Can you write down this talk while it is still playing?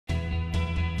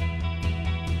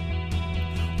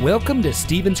Welcome to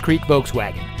Stevens Creek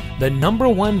Volkswagen, the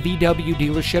 #1 VW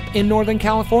dealership in Northern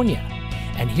California.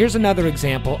 And here's another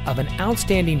example of an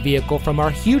outstanding vehicle from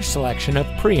our huge selection of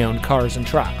pre-owned cars and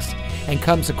trucks, and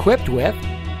comes equipped with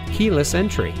keyless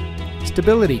entry,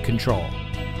 stability control,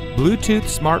 Bluetooth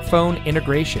smartphone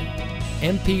integration,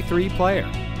 MP3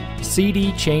 player,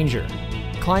 CD changer,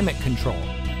 climate control,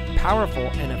 powerful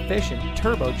and efficient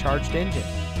turbocharged engine,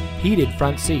 heated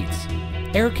front seats,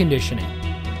 air conditioning,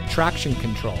 traction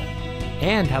control,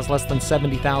 and has less than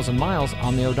 70,000 miles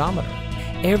on the odometer.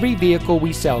 Every vehicle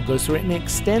we sell goes through an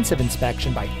extensive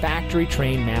inspection by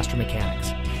factory-trained master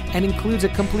mechanics and includes a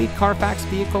complete Carfax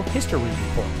vehicle history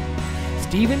report.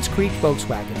 Stevens Creek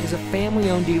Volkswagen is a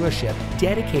family-owned dealership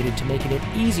dedicated to making it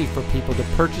easy for people to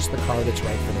purchase the car that's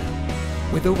right for them.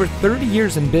 With over 30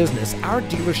 years in business, our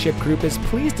dealership group is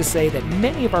pleased to say that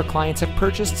many of our clients have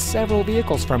purchased several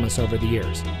vehicles from us over the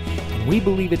years. And we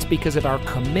believe it's because of our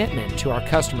commitment to our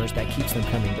customers that keeps them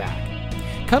coming back.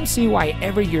 Come see why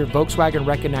every year Volkswagen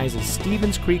recognizes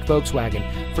Stevens Creek Volkswagen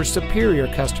for superior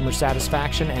customer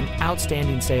satisfaction and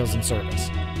outstanding sales and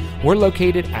service. We're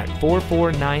located at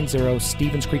 4490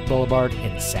 Stevens Creek Boulevard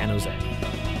in San Jose.